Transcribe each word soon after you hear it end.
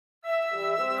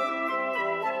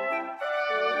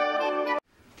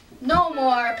No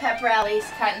more pep rallies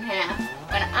cut in half.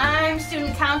 When I'm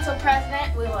student council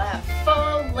president, we will have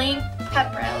full-length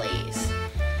pep rallies.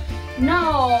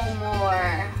 No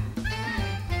more.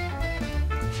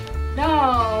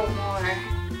 No more.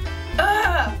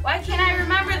 Ugh! Why can't I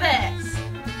remember this?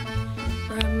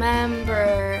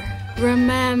 Remember,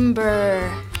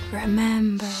 remember,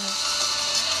 remember.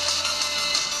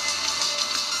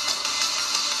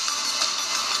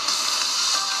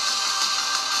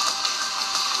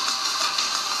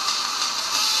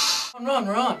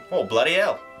 Ron. Oh, bloody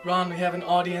hell. Ron, we have an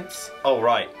audience. Oh,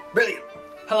 right. Brilliant.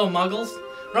 Hello, Muggles.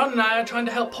 Ron and I are trying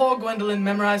to help poor Gwendolyn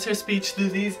memorize her speech through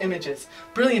these images.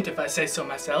 Brilliant, if I say so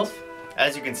myself.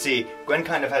 As you can see, Gwen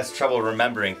kind of has trouble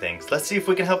remembering things. Let's see if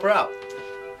we can help her out.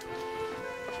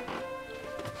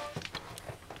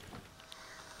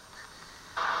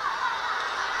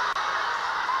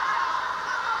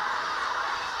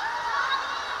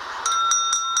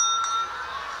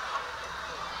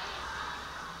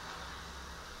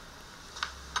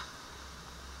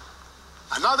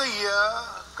 Another year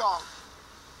gone.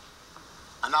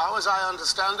 And now, as I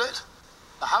understand it,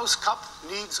 the House Cup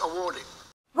needs awarding.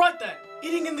 Right then,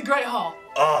 eating in the Great Hall.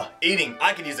 Eating.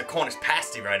 I could use a Cornish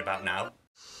pasty right about now.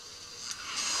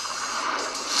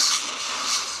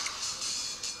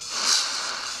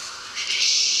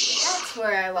 That's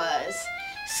where I was.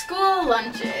 School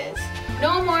lunches.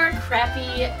 No more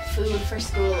crappy food for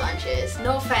school lunches.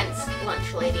 No offense,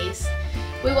 lunch ladies.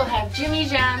 We will have Jimmy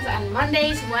John's on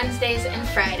Mondays, Wednesdays, and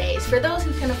Fridays for those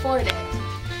who can afford it.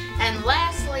 And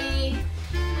lastly,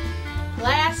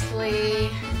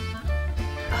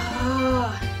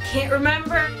 can't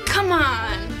remember. Come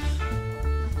on.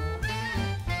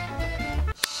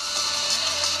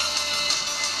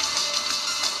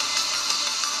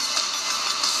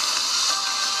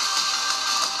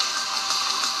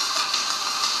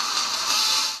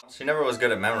 She never was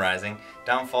good at memorizing.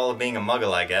 Downfall of being a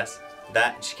muggle, I guess.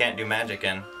 That she can't do magic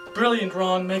in. Brilliant,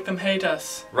 Ron. Make them hate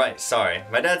us. Right, sorry.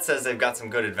 My dad says they've got some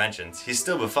good inventions. He's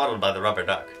still befuddled by the rubber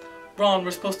duck. Ron,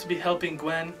 we're supposed to be helping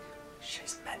Gwen.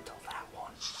 She's mental, that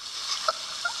one.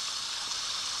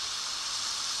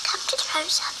 Come to throw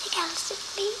something else at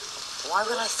me. Why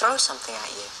would I throw something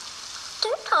at you?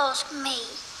 Don't ask me.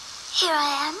 Here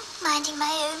I am, minding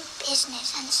my own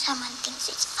business, and someone thinks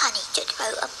it's funny to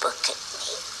throw a book at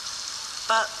me.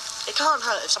 But it can't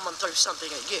hurt if someone throws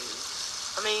something at you.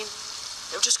 I mean,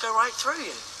 it'll just go right through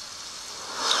you.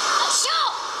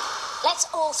 Sure! Let's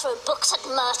all throw books at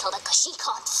Myrtle because she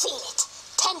can't feel it.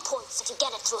 10 points if you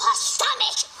get it through her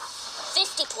stomach.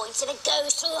 50 points if it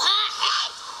goes through her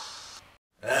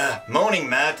head. Moaning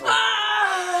Myrtle.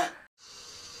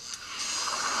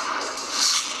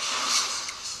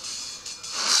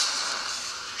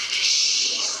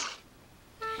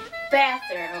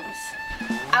 Bathrooms.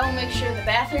 I will make sure the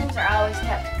bathrooms are always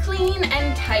kept clean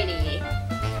and tidy.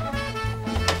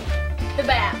 The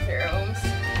bathrooms.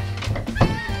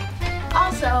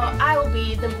 Also, I will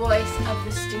be the voice of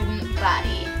the student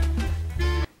body.